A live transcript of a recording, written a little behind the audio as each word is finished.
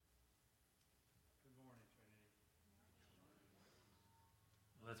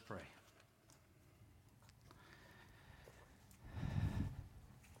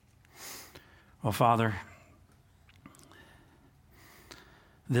Well, Father,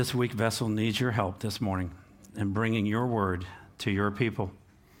 this weak vessel needs your help this morning in bringing your word to your people.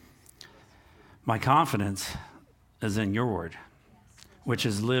 My confidence is in your word, which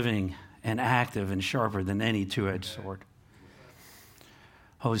is living and active and sharper than any two-edged sword.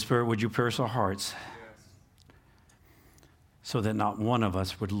 Holy Spirit, would you pierce our hearts so that not one of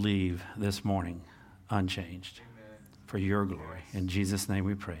us would leave this morning unchanged for your glory. In Jesus' name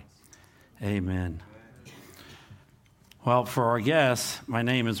we pray. Amen. Well, for our guests, my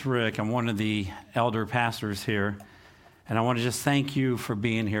name is Rick. I'm one of the elder pastors here. And I want to just thank you for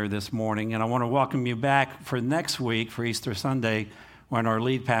being here this morning. And I want to welcome you back for next week, for Easter Sunday, when our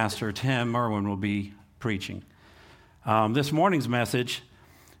lead pastor, Tim Irwin, will be preaching. This morning's message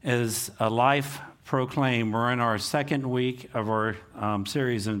is a life proclaimed. We're in our second week of our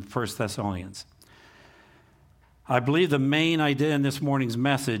series in 1 Thessalonians. I believe the main idea in this morning's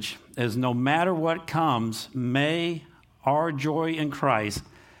message is no matter what comes, may our joy in Christ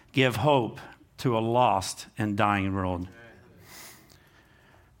give hope to a lost and dying world.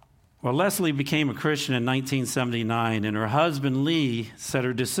 Well, Leslie became a Christian in 1979, and her husband, Lee, said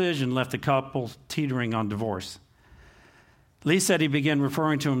her decision left the couple teetering on divorce. Lee said he began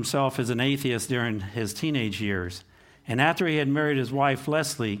referring to himself as an atheist during his teenage years, and after he had married his wife,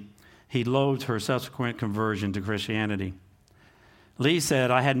 Leslie, he loathed her subsequent conversion to Christianity. Lee said,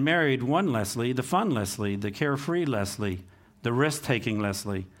 I had married one Leslie, the fun Leslie, the carefree Leslie, the risk-taking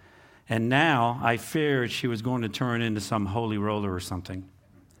Leslie, and now I feared she was going to turn into some holy roller or something.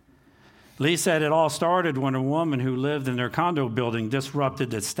 Lee said it all started when a woman who lived in their condo building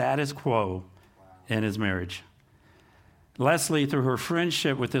disrupted the status quo in his marriage. Leslie, through her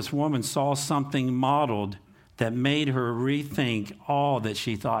friendship with this woman, saw something modeled that made her rethink all that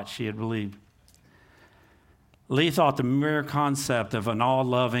she thought she had believed. Lee thought the mere concept of an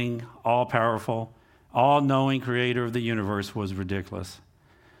all-loving, all-powerful, all-knowing creator of the universe was ridiculous.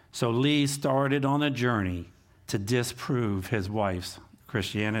 So Lee started on a journey to disprove his wife's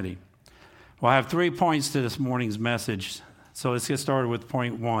Christianity. Well, I have 3 points to this morning's message. So let's get started with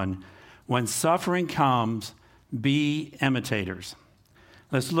point 1. When suffering comes, be imitators.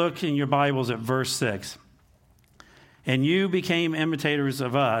 Let's look in your Bibles at verse 6. And you became imitators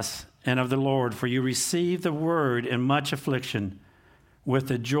of us and of the Lord, for you received the word in much affliction with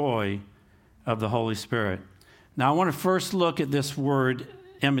the joy of the Holy Spirit. Now, I want to first look at this word,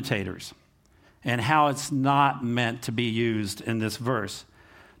 imitators, and how it's not meant to be used in this verse.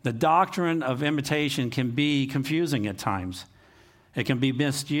 The doctrine of imitation can be confusing at times. It can be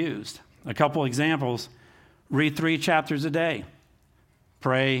misused. A couple examples: read 3 chapters a day,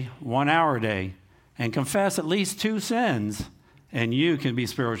 pray 1 hour a day, and confess at least 2 sins, and you can be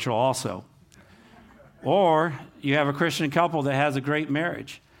spiritual also. Or you have a Christian couple that has a great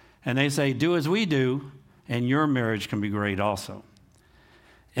marriage, and they say, do as we do, and your marriage can be great also.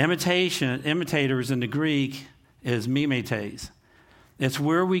 Imitators in the Greek is mimetes. It's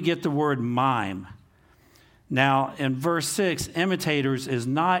where we get the word mime. Now, in verse 6, imitators is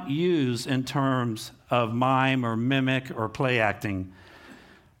not used in terms of mime or mimic or play acting,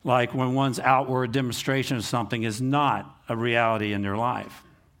 like when one's outward demonstration of something is not a reality in their life.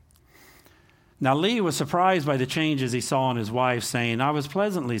 Now, Lee was surprised by the changes he saw in his wife, saying, I was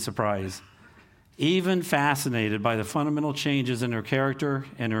pleasantly surprised, even fascinated by the fundamental changes in her character,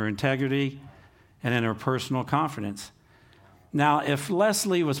 in her integrity, and in her personal confidence. Now, if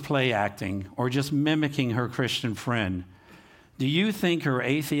Leslie was play acting or just mimicking her Christian friend, do you think her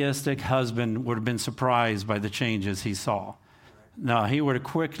atheistic husband would have been surprised by the changes he saw? No, he would have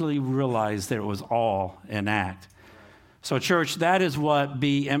quickly realized that it was all an act. So, church, that is what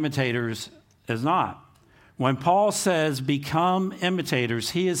be imitators is not. When Paul says become imitators,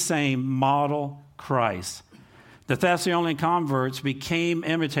 he is saying model Christ. The Thessalonian converts became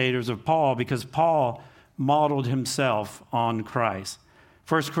imitators of Paul because Paul modeled himself on Christ.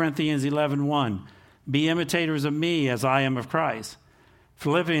 1 Corinthians 11:1, be imitators of me as I am of Christ.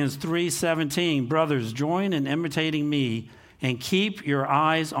 Philippians 3:17, brothers, join in imitating me and keep your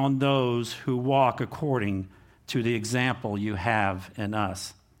eyes on those who walk according to the example you have in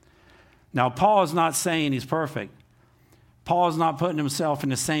us. Now, Paul is not saying he's perfect. Paul is not putting himself in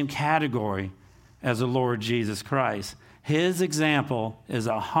the same category as the Lord Jesus Christ. His example is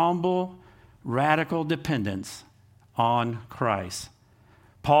a humble, radical dependence on Christ.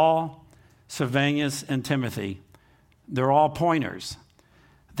 Paul, Silvanus, and Timothy, they're all pointers.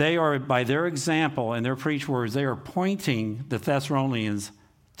 They are, by their example and their preach words, they are pointing the Thessalonians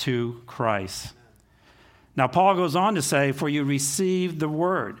to Christ. Now, Paul goes on to say, for you received the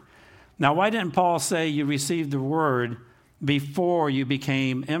word. Now, why didn't Paul say you received the word before you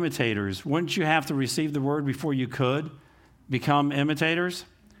became imitators. Wouldn't you have to receive the word before you could become imitators?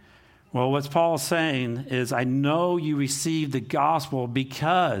 Well, what Paul's saying is, I know you received the gospel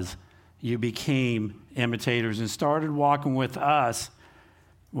because you became imitators and started walking with us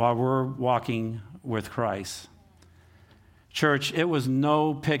while we're walking with Christ. Church, it was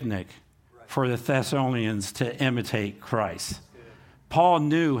no picnic for the Thessalonians to imitate Christ. Paul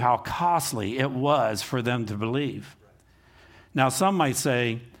knew how costly it was for them to believe. Now, some might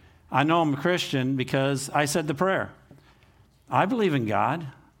say, I know I'm a Christian because I said the prayer. I believe in God.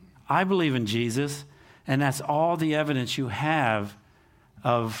 I believe in Jesus. And that's all the evidence you have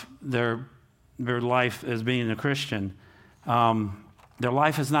of their life as being a Christian. Their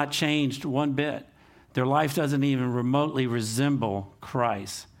life has not changed one bit. Their life doesn't even remotely resemble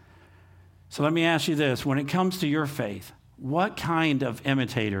Christ. So let me ask you this. When it comes to your faith, what kind of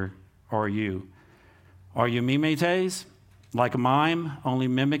imitator are you? Are you mimetes, like a mime, only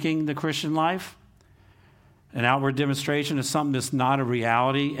mimicking the Christian life? An outward demonstration of something that's not a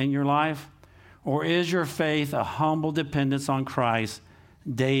reality in your life? Or is your faith a humble dependence on Christ,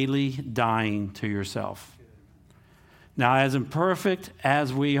 daily dying to yourself? Now, as imperfect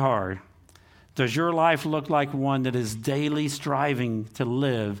as we are, does your life look like one that is daily striving to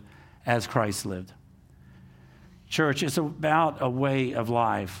live as Christ lived? Church, it's about a way of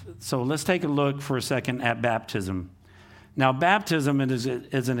life. So let's take a look for a second at baptism. Now, baptism is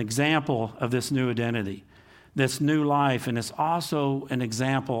an example of this new identity, this new life, and it's also an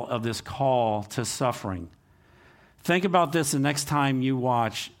example of this call to suffering. Think about this the next time you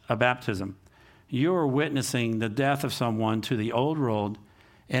watch a baptism. You are witnessing the death of someone to the old world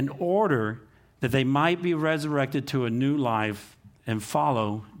in order that they might be resurrected to a new life and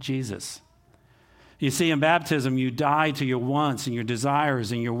follow Jesus. You see, in baptism, you die to your wants and your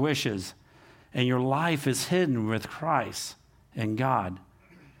desires and your wishes, and your life is hidden with Christ and God.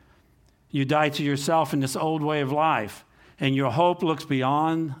 You die to yourself in this old way of life, and your hope looks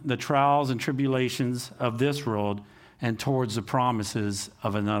beyond the trials and tribulations of this world and towards the promises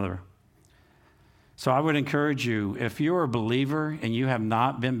of another. So I would encourage you, if you're a believer and you have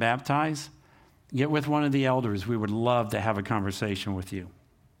not been baptized, get with one of the elders. We would love to have a conversation with you.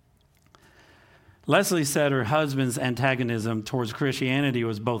 Leslie said her husband's antagonism towards Christianity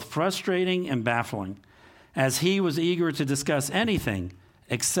was both frustrating and baffling, as he was eager to discuss anything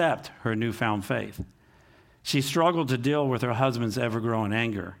except her newfound faith. She struggled to deal with her husband's ever-growing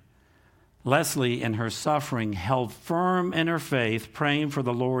anger. Leslie, in her suffering, held firm in her faith, praying for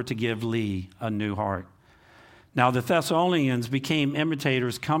the Lord to give Lee a new heart. Now, the Thessalonians became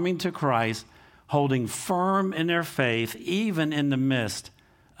imitators, coming to Christ, holding firm in their faith, even in the midst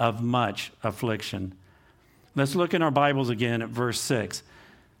of much affliction. Let's look in our Bibles again at verse 6.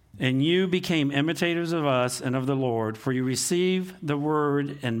 And you became imitators of us and of the Lord, for you received the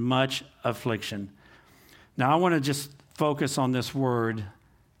word in much affliction. Now, I want to just focus on this word,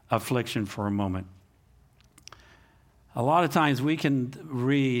 affliction, for a moment. A lot of times we can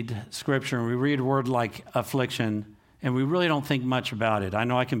read Scripture and we read a word like affliction, and we really don't think much about it. I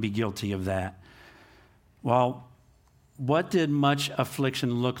know I can be guilty of that. Well, what did much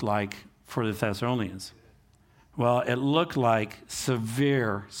affliction look like for the Thessalonians? Well, it looked like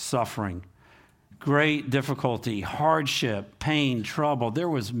severe suffering, great difficulty, hardship, pain, trouble. There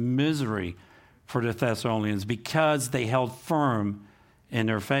was misery for the Thessalonians because they held firm in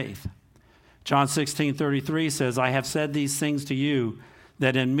their faith. John 16:33 says, I have said these things to you,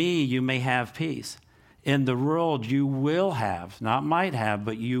 that in me you may have peace. In the world you will have, not might have,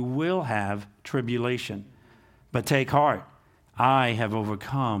 but you will have tribulation. But take heart, I have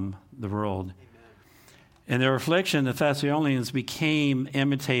overcome the world. In their affliction, the Thessalonians became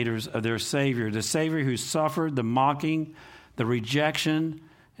imitators of their Savior, the Savior who suffered the mocking, the rejection,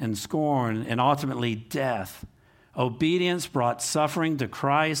 and scorn, and ultimately death. Obedience brought suffering to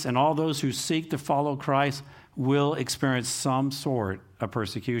Christ, and all those who seek to follow Christ will experience some sort of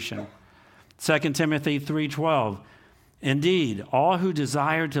persecution. 2 Timothy 3:12, indeed, all who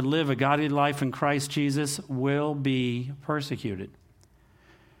desire to live a godly life in Christ Jesus will be persecuted.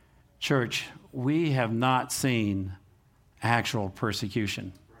 Church, we have not seen actual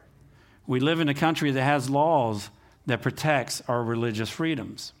persecution. We live in a country that has laws that protects our religious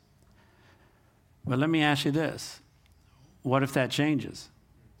freedoms. But let me ask you this. What if that changes?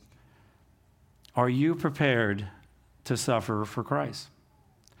 Are you prepared to suffer for Christ?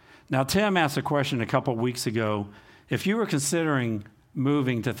 Now, Tim asked a question a couple weeks ago. If you were considering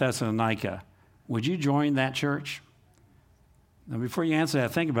moving to Thessalonica, would you join that church? Now, before you answer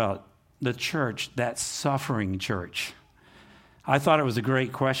that, think about the church, that suffering church. I thought it was a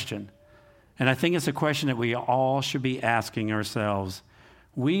great question. And I think it's a question that we all should be asking ourselves.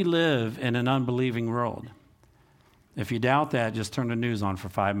 We live in an unbelieving world. If you doubt that, just turn the news on for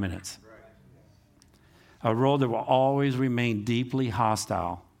 5 minutes. A world that will always remain deeply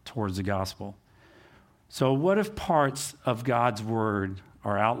hostile towards the gospel. So what if parts of God's word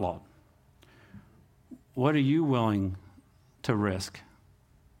are outlawed? What are you willing to risk,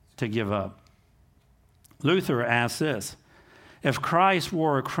 to give up? Luther asks this: if Christ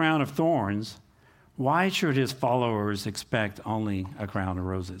wore a crown of thorns, why should his followers expect only a crown of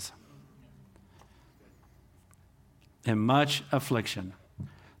roses? In much affliction,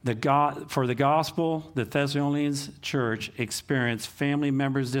 for the gospel, the Thessalonians church experienced family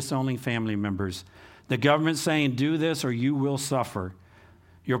members disowning family members, the government saying, do this or you will suffer,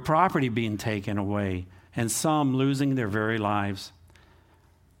 your property being taken away, and some losing their very lives.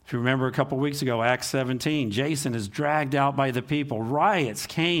 If you remember a couple weeks ago, Acts 17, Jason is dragged out by the people. Riots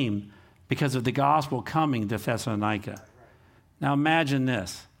came because of the gospel coming to Thessalonica. Now imagine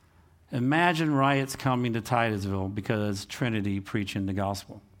this. Imagine riots coming to Titusville because Trinity preaching the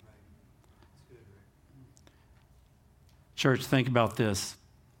gospel. Church, think about this.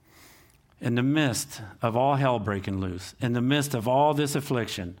 In the midst of all hell breaking loose, in the midst of all this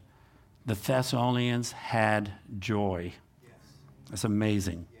affliction, the Thessalonians had joy. That's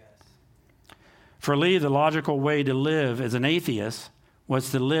amazing. For Lee, the logical way to live as an atheist was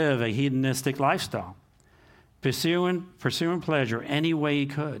to live a hedonistic lifestyle, pursuing pleasure any way he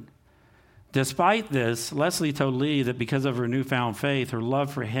could. Despite this, Leslie told Lee that because of her newfound faith, her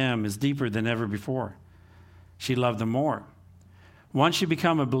love for him is deeper than ever before. She loved him more. Once she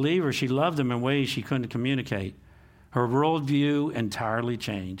became a believer, she loved him in ways she couldn't communicate. Her worldview entirely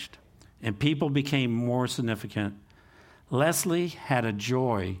changed, and people became more significant. Leslie had a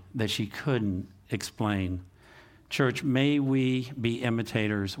joy that she couldn't explain. Church, may we be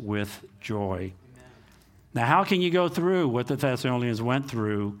imitators with joy. Amen. Now, how can you go through what the Thessalonians went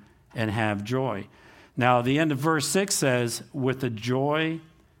through and have joy? Now, the end of verse 6 says, with the joy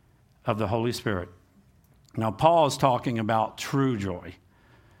of the Holy Spirit. Now, Paul is talking about true joy,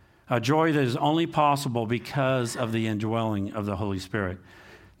 a joy that is only possible because of the indwelling of the Holy Spirit.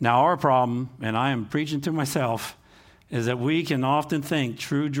 Now, our problem, and I am preaching to myself, is that we can often think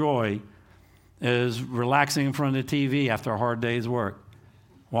true joy is relaxing in front of the TV after a hard day's work,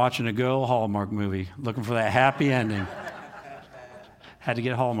 watching a good old Hallmark movie, looking for that happy ending. Had to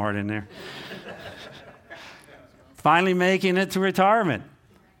get Hallmark in there. Finally making it to retirement.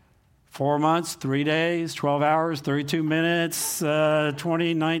 4 months, 3 days, 12 hours, 32 minutes,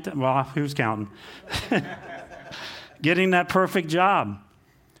 19, well, who's counting? Getting that perfect job.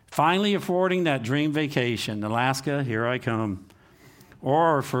 Finally affording that dream vacation. Alaska, here I come.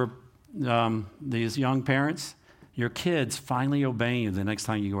 Or for these young parents, your kids finally obeying you the next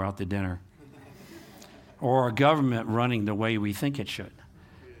time you go out to dinner. Or a government running the way we think it should.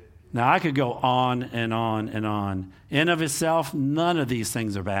 Now, I could go on and on and on. In of itself, none of these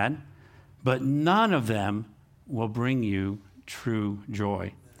things are bad, but none of them will bring you true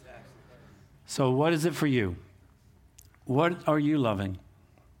joy. So what is it for you? What are you loving?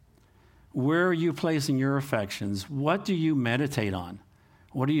 Where are you placing your affections? What do you meditate on?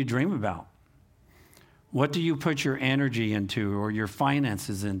 What do you dream about? What do you put your energy into or your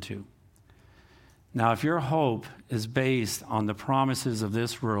finances into? Now, if your hope is based on the promises of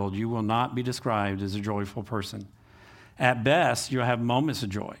this world, you will not be described as a joyful person. At best, you'll have moments of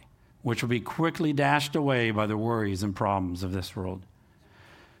joy, which will be quickly dashed away by the worries and problems of this world.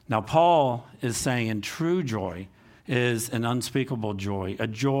 Now, Paul is saying true joy is an unspeakable joy, a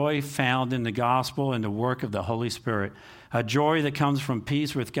joy found in the gospel and the work of the Holy Spirit, a joy that comes from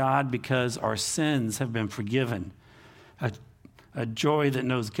peace with God because our sins have been forgiven, a joy that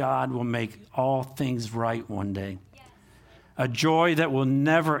knows God will make all things right one day, a joy that will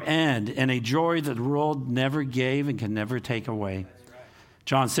never end, and a joy that the world never gave and can never take away.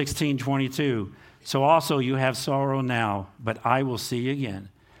 John 16:22, so also you have sorrow now, but I will see you again,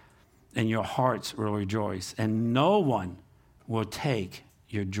 and your hearts will rejoice, and no one will take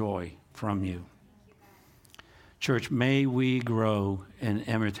your joy from you. Church, may we grow in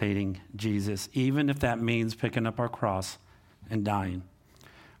imitating Jesus, even if that means picking up our cross and dying.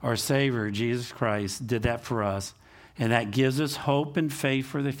 Our Savior, Jesus Christ, did that for us, and that gives us hope and faith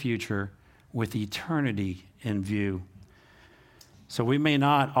for the future with eternity in view. So we may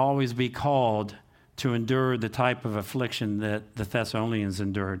not always be called to endure the type of affliction that the Thessalonians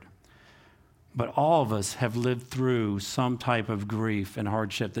endured, but all of us have lived through some type of grief and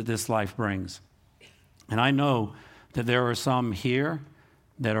hardship that this life brings. And I know that there are some here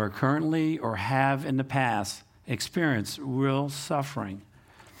that are currently or have in the past experienced real suffering.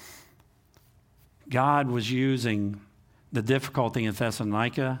 God was using the difficulty in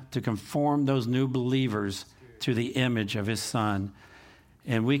Thessalonica to conform those new believers to the image of his Son.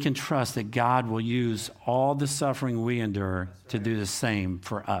 And we can trust that God will use all the suffering we endure to do the same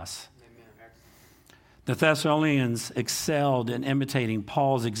for us. The Thessalonians excelled in imitating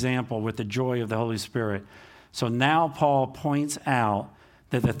Paul's example with the joy of the Holy Spirit. So now Paul points out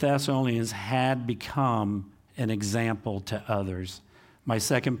that the Thessalonians had become an example to others. My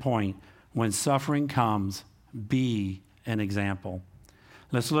second point, when suffering comes, be an example.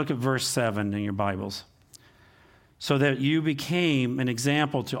 Let's look at verse 7 in your Bibles. So that you became an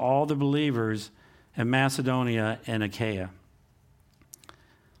example to all the believers in Macedonia and Achaia.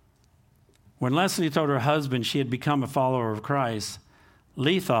 When Leslie told her husband she had become a follower of Christ,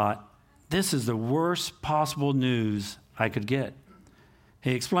 Lee thought, this is the worst possible news I could get.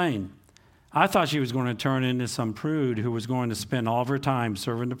 He explained, I thought she was going to turn into some prude who was going to spend all of her time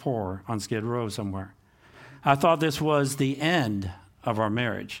serving the poor on Skid Row somewhere. I thought this was the end of our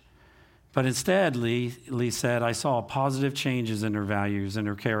marriage. But instead, Lee said, I saw positive changes in her values and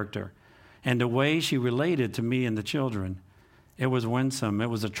her character and the way she related to me and the children. It was winsome, it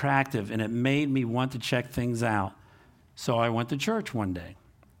was attractive, and it made me want to check things out. So I went to church one day.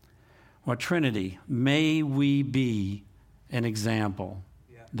 Well, Trinity, may we be an example,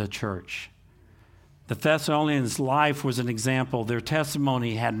 the church. The Thessalonians' life was an example. Their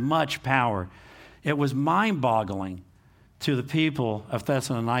testimony had much power. It was mind-boggling to the people of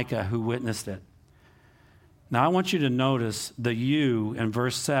Thessalonica who witnessed it. Now, I want you to notice the you in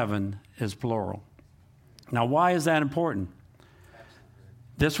verse 7 is plural. Now, why is that important?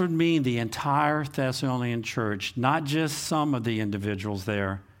 This would mean the entire Thessalonian church, not just some of the individuals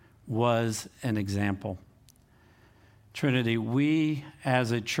there, was an example. Trinity, we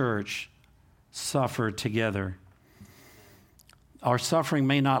as a church suffer together. Our suffering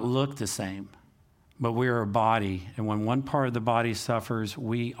may not look the same, but we are a body, and when one part of the body suffers,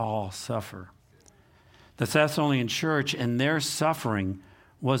 we all suffer. The Thessalonian church and their suffering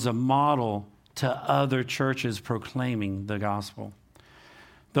was a model to other churches proclaiming the gospel.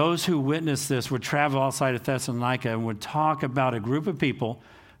 Those who witnessed this would travel outside of Thessalonica and would talk about a group of people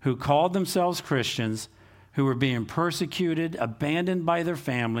who called themselves Christians, who were being persecuted, abandoned by their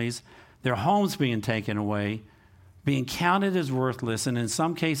families, their homes being taken away, being counted as worthless, and in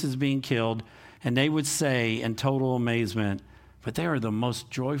some cases being killed. And they would say in total amazement, but they are the most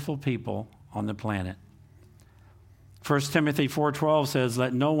joyful people on the planet. 1 Timothy 4:12 says,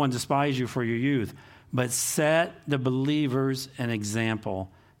 let no one despise you for your youth, but set the believers an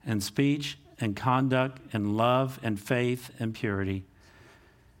example in speech and conduct and love and faith and purity.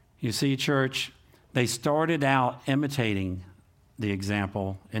 You see, church, they started out imitating the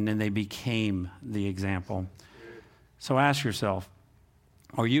example, and then they became the example. So ask yourself,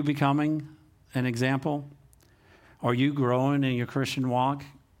 are you becoming an example? Are you growing in your Christian walk?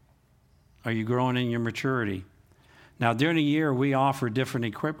 Are you growing in your maturity? Now, during the year, we offer different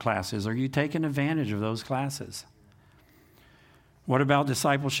equip classes. Are you taking advantage of those classes? What about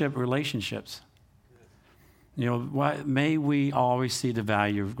discipleship relationships? You know, may we always see the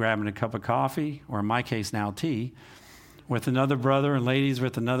value of grabbing a cup of coffee, or in my case now tea, with another brother and ladies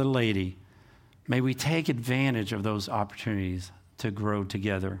with another lady. May we take advantage of those opportunities to grow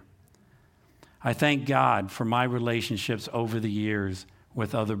together. I thank God for my relationships over the years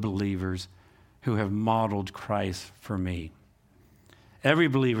with other believers who have modeled Christ for me. Every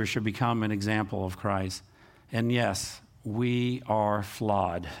believer should become an example of Christ. And yes, we are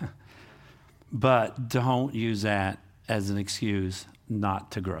flawed. But don't use that as an excuse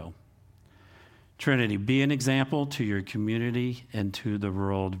not to grow. Trinity, be an example to your community and to the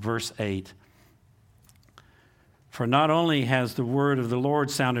world. Verse 8. For not only has the word of the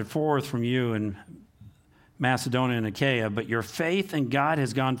Lord sounded forth from you in Macedonia and Achaia, but your faith in God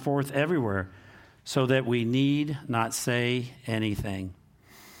has gone forth everywhere, so that we need not say anything.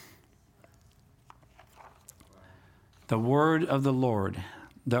 The word of the Lord.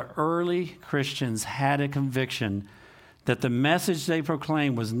 The early Christians had a conviction that the message they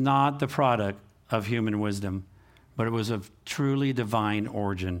proclaimed was not the product of human wisdom, but it was of truly divine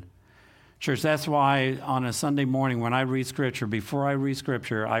origin. Church, that's why on a Sunday morning when I read Scripture, before I read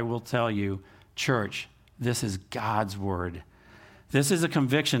Scripture, I will tell you, church, this is God's word. This is a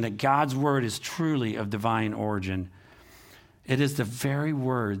conviction that God's word is truly of divine origin. It is the very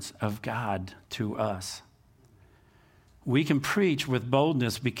words of God to us. We can preach with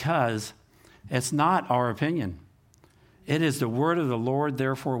boldness because it's not our opinion. It is the word of the Lord,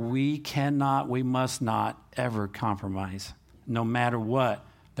 therefore we must not ever compromise, no matter what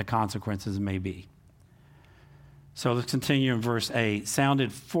the consequences may be. So let's continue in verse 8.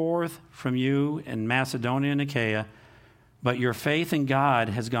 Sounded forth from you in Macedonia and Achaia, but your faith in God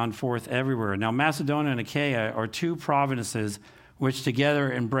has gone forth everywhere. Now, Macedonia and Achaia are two provinces which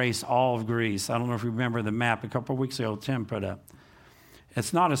together embrace all of Greece. I don't know if you remember the map a couple of weeks ago Tim put up.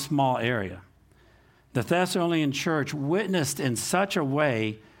 It's not a small area. The Thessalonian church witnessed in such a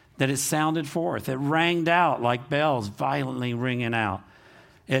way that it sounded forth. It rang out like bells violently ringing out.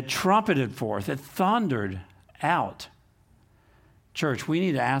 It trumpeted forth. It thundered out. Church, we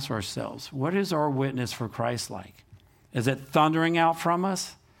need to ask ourselves, what is our witness for Christ like? Is it thundering out from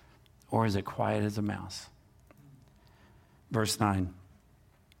us, or is it quiet as a mouse? Verse 9.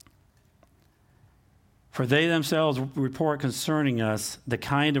 For they themselves report concerning us the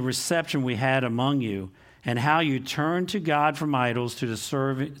kind of reception we had among you, and how you turned to God from idols to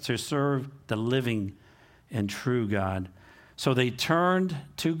serve the living and true God. So they turned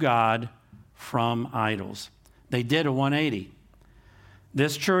to God from idols. They did a 180.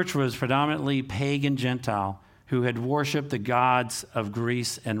 This church was predominantly pagan Gentile who had worshiped the gods of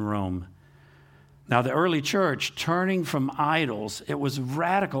Greece and Rome. Now, the early church, turning from idols, it was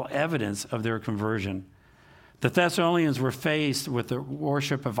radical evidence of their conversion. The Thessalonians were faced with the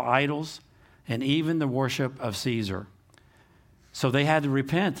worship of idols and even the worship of Caesar. So they had to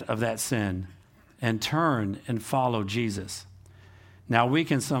repent of that sin and turn and follow Jesus. Now, we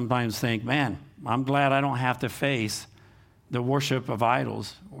can sometimes think, man, I'm glad I don't have to face the worship of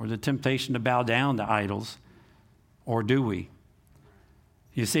idols or the temptation to bow down to idols, or do we?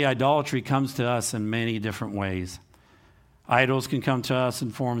 You see, idolatry comes to us in many different ways. Idols can come to us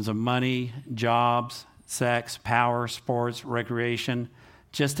in forms of money, jobs, sex, power, sports, recreation,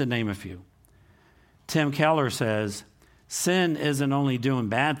 just to name a few. Tim Keller says, sin isn't only doing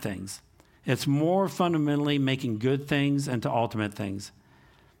bad things. It's more fundamentally making good things into ultimate things.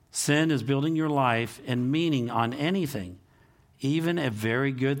 Sin is building your life and meaning on anything, even a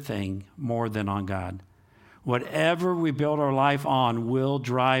very good thing, more than on God. Whatever we build our life on will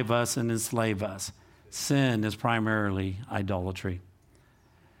drive us and enslave us. Sin is primarily idolatry.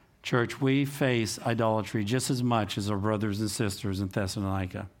 Church, we face idolatry just as much as our brothers and sisters in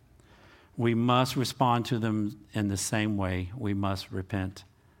Thessalonica. We must respond to them in the same way. We must repent.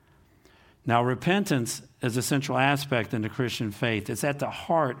 Now, repentance is a central aspect in the Christian faith. It's at the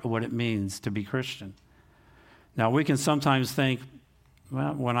heart of what it means to be Christian. Now, we can sometimes think,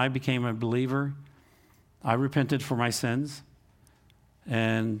 well, when I became a believer, I repented for my sins,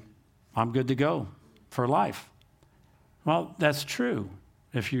 and I'm good to go for life. Well, that's true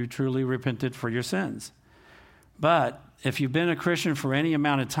if you truly repented for your sins. But if you've been a Christian for any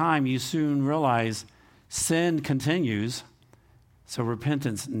amount of time, you soon realize sin continues, so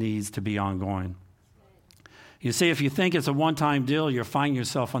repentance needs to be ongoing. You see, if you think it's a one-time deal, you'll find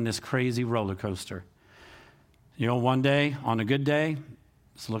yourself on this crazy roller coaster. You know, one day, on a good day,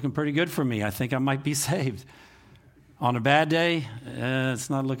 it's looking pretty good for me. I think I might be saved. On a bad day, it's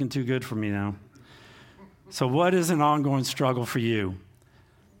not looking too good for me now. So what is an ongoing struggle for you?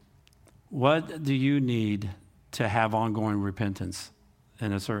 What do you need to have ongoing repentance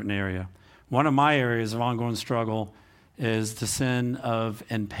in a certain area? One of my areas of ongoing struggle is the sin of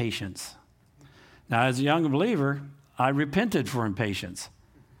impatience. Now, as a young believer, I repented for impatience.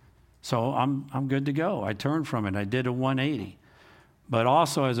 So I'm good to go. I turned from it. I did a 180. But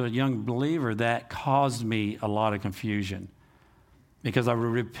also as a young believer, that caused me a lot of confusion because I would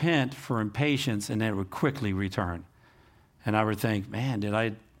repent for impatience and then it would quickly return. And I would think, man, did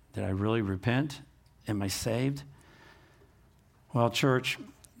I really repent? Am I saved? Well, church,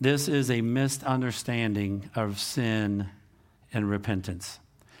 this is a misunderstanding of sin and repentance.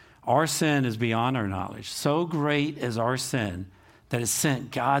 Our sin is beyond our knowledge. So great is our sin that it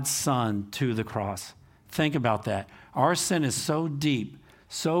sent God's Son to the cross. Think about that. Our sin is so deep,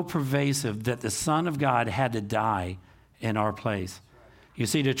 so pervasive that the Son of God had to die in our place. You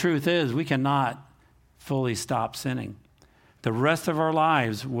see, the truth is we cannot fully stop sinning. The rest of our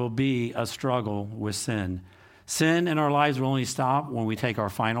lives will be a struggle with sin. Sin in our lives will only stop when we take our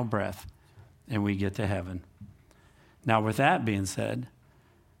final breath and we get to heaven. Now, with that being said,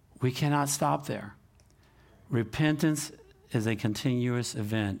 we cannot stop there. Repentance is a continuous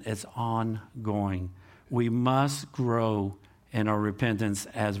event. It's ongoing. We must grow in our repentance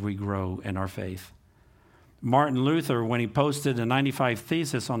as we grow in our faith. Martin Luther, when he posted the 95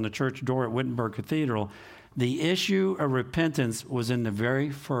 Thesis on the church door at Wittenberg Cathedral, the issue of repentance was in the very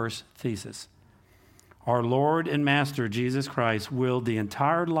first thesis. Our Lord and Master, Jesus Christ, willed the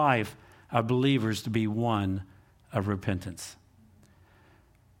entire life of believers to be one of repentance.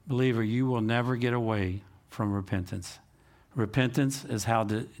 Believer, you will never get away from repentance. Repentance is how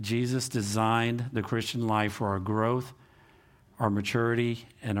Jesus designed the Christian life for our growth, our maturity,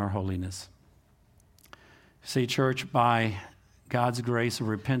 and our holiness. See, church, by God's grace of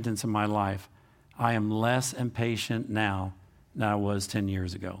repentance in my life, I am less impatient now than I was 10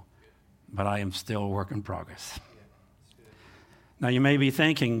 years ago, but I am still a work in progress. Now, you may be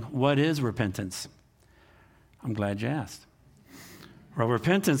thinking, what is repentance? I'm glad you asked. Well,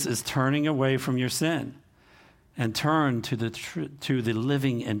 repentance is turning away from your sin and turn to the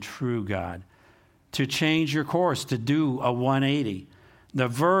living and true God, to change your course, to do a 180. The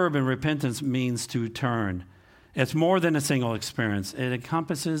verb in repentance means to turn. It's more than a single experience. It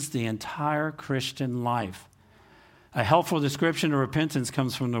encompasses the entire Christian life. A helpful description of repentance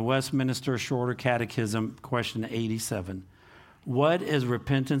comes from the Westminster Shorter Catechism, question 87. What is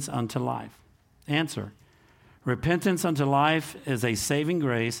repentance unto life? Answer. Repentance unto life is a saving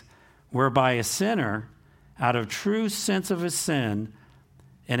grace whereby a sinner, out of true sense of his sin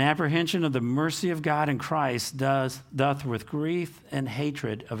and apprehension of the mercy of God in Christ, doth with grief and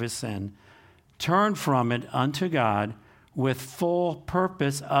hatred of his sin, turn from it unto God with full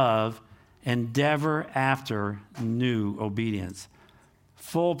purpose of endeavor after new obedience.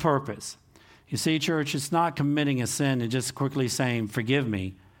 Full purpose. You see, church, it's not committing a sin and just quickly saying, forgive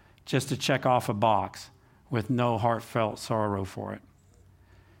me, just to check off a box with no heartfelt sorrow for it.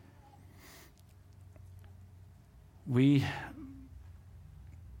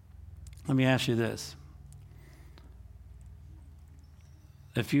 Let me ask you this.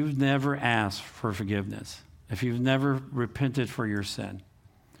 If you've never asked for forgiveness, if you've never repented for your sin,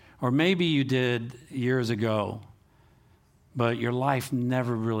 or maybe you did years ago, but your life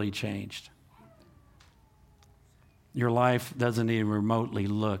never really changed. Your life doesn't even remotely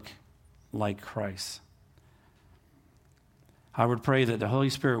look like Christ. I would pray that the Holy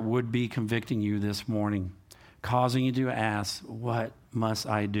Spirit would be convicting you this morning, causing you to ask, what must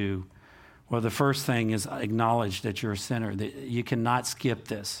I do? Well, the first thing is acknowledge that you're a sinner, that you cannot skip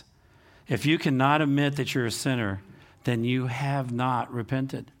this. If you cannot admit that you're a sinner, then you have not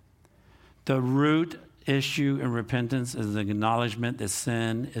repented. The root issue in repentance is the acknowledgement that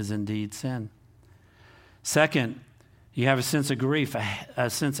sin is indeed sin. Second, you have a sense of grief, a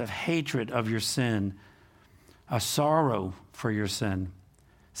sense of hatred of your sin, a sorrow for your sin.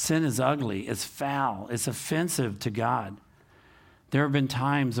 Sin is ugly, it's foul, it's offensive to God. There have been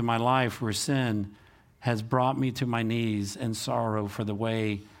times in my life where sin has brought me to my knees in sorrow for the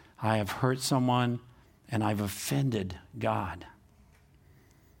way I have hurt someone and I've offended God.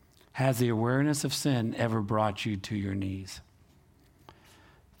 Has the awareness of sin ever brought you to your knees?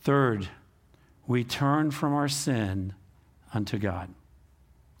 Third, we turn from our sin unto God.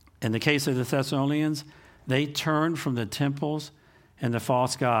 In the case of the Thessalonians, they turned from the temples and the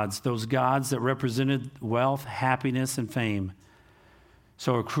false gods, those gods that represented wealth, happiness, and fame.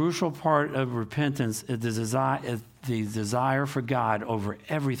 So a crucial part of repentance is the desire for God over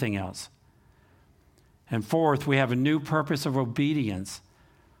everything else. And fourth, we have a new purpose of obedience.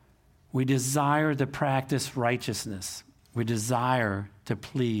 We desire to practice righteousness. We desire to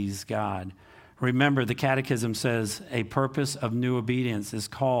please God. Remember, the Catechism says a purpose of new obedience is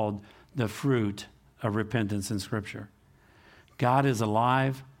called the fruit of repentance in Scripture. God is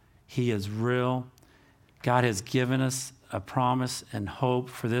alive. He is real. God has given us a promise and hope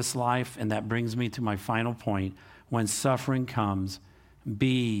for this life, and that brings me to my final point. When suffering comes,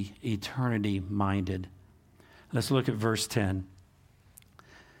 be eternity-minded. Let's look at verse 10.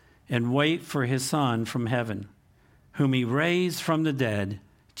 And wait for his Son from heaven, whom he raised from the dead,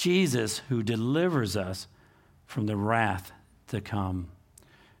 Jesus, who delivers us from the wrath to come.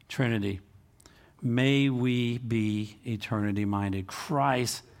 Trinity, may we be eternity-minded.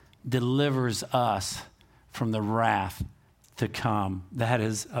 Christ delivers us from the wrath to come. That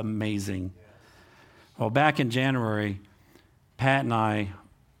is amazing. Well, back in January, Pat and I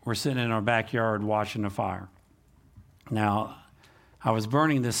were sitting in our backyard watching a fire. Now, I was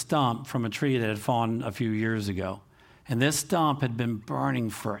burning this stump from a tree that had fallen a few years ago. And this stump had been burning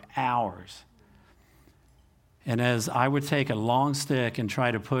for hours. And as I would take a long stick and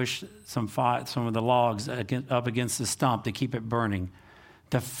try to push some of the logs up against the stump to keep it burning,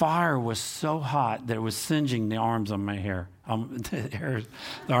 the fire was so hot that it was singeing the arms on my hair. The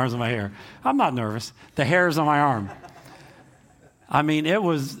arms on my hair. I'm not nervous. The hairs on my arm. I mean, it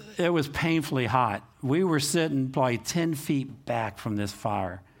was painfully hot. We were sitting probably 10 feet back from this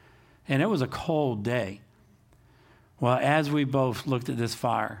fire. And it was a cold day. Well, as we both looked at this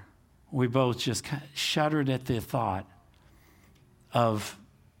fire, we both just shuddered at the thought of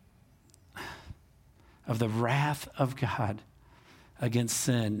the wrath of God against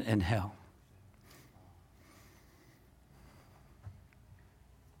sin and hell.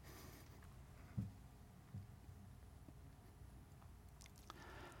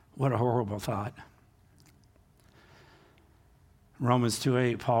 What a horrible thought. Romans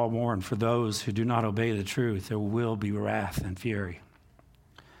 2:8, Paul warned, for those who do not obey the truth, there will be wrath and fury.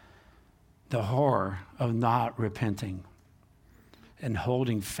 The horror of not repenting and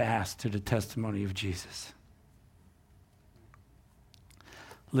holding fast to the testimony of Jesus.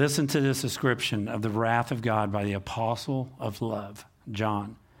 Listen to this description of the wrath of God by the apostle of love,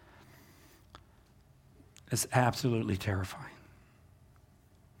 John. It's absolutely terrifying.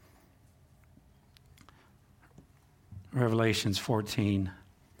 Revelations 14,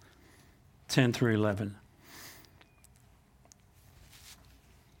 10 through 11.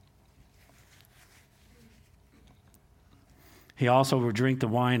 He also will drink the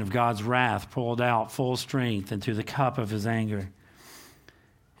wine of God's wrath, poured out full strength into the cup of his anger.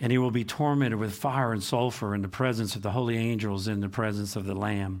 And he will be tormented with fire and sulfur in the presence of the holy angels, in the presence of the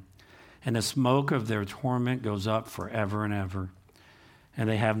Lamb. And the smoke of their torment goes up forever and ever. And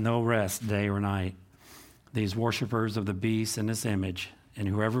they have no rest day or night, these worshipers of the beast and his image, and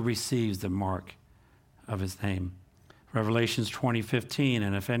whoever receives the mark of his name. Revelations 20:15,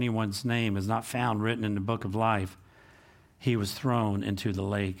 and if anyone's name is not found written in the book of life, he was thrown into the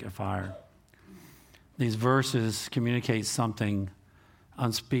lake of fire. These verses communicate something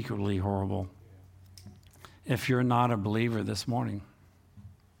unspeakably horrible. If you're not a believer this morning,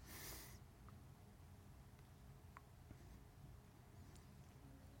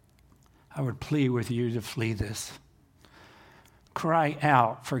 I would plead with you to flee this. Cry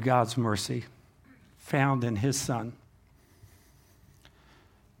out for God's mercy found in his Son.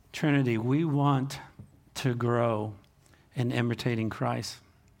 Trinity, we want to grow in imitating Christ.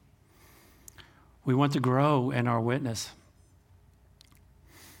 We want to grow in our witness.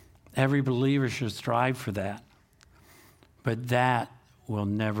 Every believer should strive for that. But that will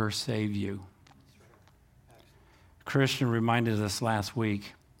never save you. Christian reminded us last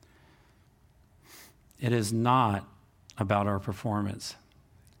week, it is not about our performance.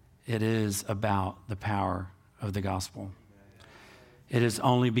 It is about the power of the gospel. It is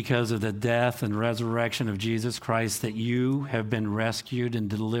only because of the death and resurrection of Jesus Christ that you have been rescued and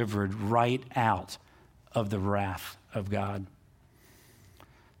delivered right out of the wrath of God.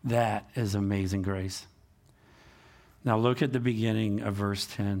 That is amazing grace. Now look at the beginning of verse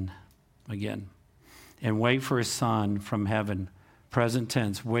 10 again. And wait for his Son from heaven. Present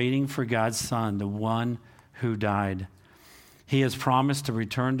tense, waiting for God's Son, the one who died. He has promised to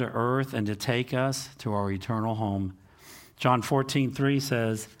return to earth and to take us to our eternal home. John 14:3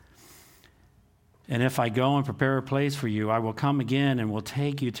 says, and if I go and prepare a place for you, I will come again and will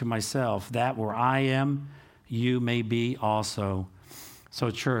take you to myself, that where I am, you may be also.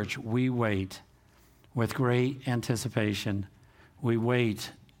 So church, we wait with great anticipation. We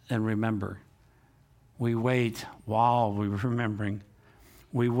wait and remember. We wait while we're remembering.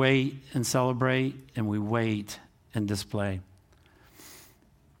 We wait and celebrate, and we wait and display.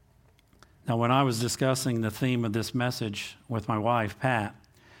 Now, when I was discussing the theme of this message with my wife, Pat,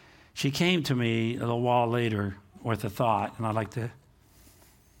 she came to me a little while later with a thought, and I'd like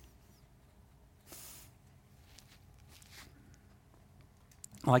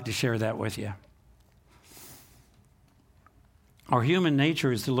to share that with you. Our human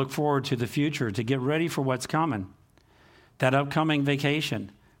nature is to look forward to the future, to get ready for what's coming. That upcoming vacation,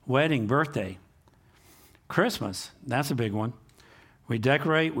 wedding, birthday, Christmas, that's a big one. We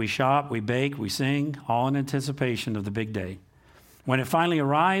decorate, we shop, we bake, we sing, all in anticipation of the big day. When it finally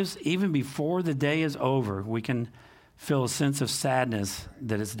arrives, even before the day is over, we can feel a sense of sadness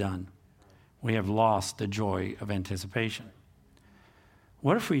that it's done. We have lost the joy of anticipation.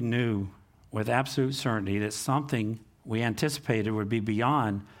 What if we knew with absolute certainty that something we anticipated would be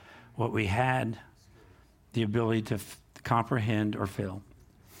beyond what we had the ability to comprehend or feel?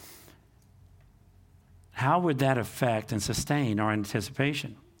 How would that affect and sustain our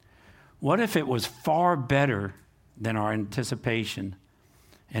anticipation? What if it was far better than our anticipation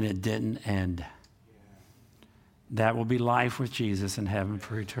and it didn't end? That will be life with Jesus in heaven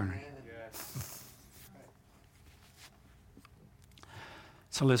for eternity.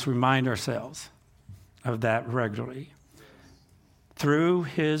 So let's remind ourselves of that regularly. Through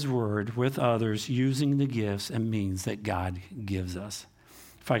his word with others, using the gifts and means that God gives us.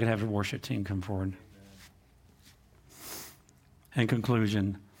 If I could have the worship team come forward. In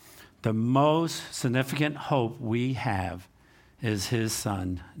conclusion, the most significant hope we have is his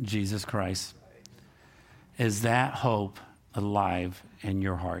Son, Jesus Christ. Is that hope alive in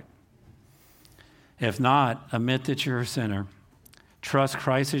your heart? If not, admit that you're a sinner. Trust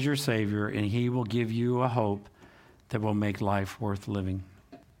Christ as your Savior, and he will give you a hope that will make life worth living.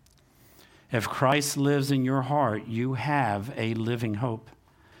 If Christ lives in your heart, you have a living hope.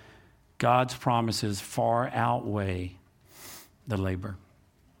 God's promises far outweigh the labor.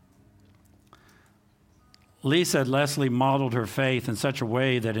 Lee said Leslie modeled her faith in such a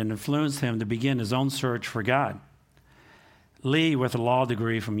way that it influenced him to begin his own search for God. Lee, with a law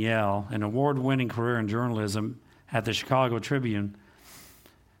degree from Yale, an award-winning career in journalism at the Chicago Tribune,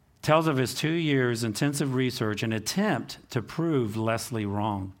 tells of his 2 years intensive research and attempt to prove Leslie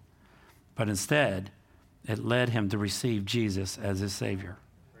wrong. But instead, it led him to receive Jesus as his Savior.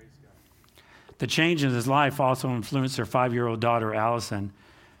 The change in his life also influenced their 5-year-old daughter, Allison,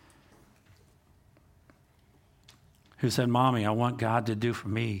 who said, "Mommy, I want God to do for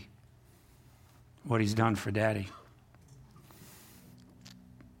me what he's done for Daddy."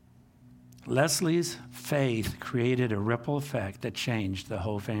 Leslie's faith created a ripple effect that changed the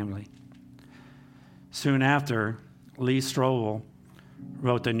whole family. Soon after, Lee Strobel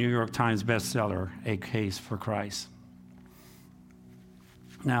wrote the New York Times bestseller, A Case for Christ.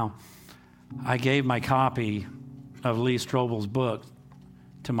 Now, I gave my copy of Lee Strobel's book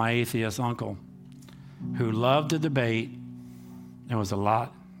to my atheist uncle, who loved to debate and was a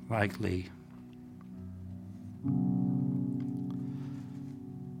lot like Lee.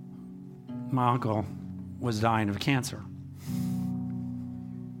 My uncle was dying of cancer.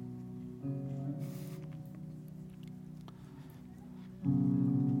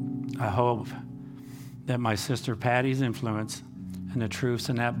 I hope that my sister Patty's influence and the truths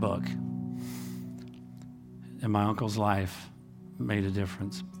in that book in my uncle's life made a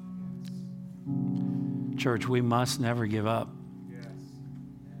difference. Church, we must never give up. Yes.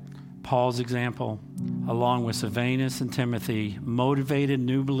 Paul's example, along with Silvanus and Timothy, motivated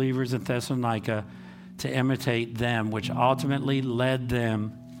new believers in Thessalonica to imitate them, which ultimately led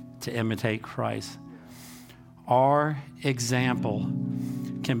them to imitate Christ. Our example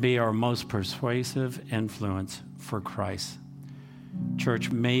can be our most persuasive influence for Christ. Church,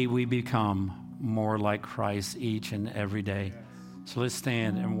 may we become more like Christ each and every day. So let's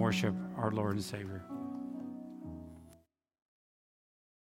stand and worship our Lord and Savior.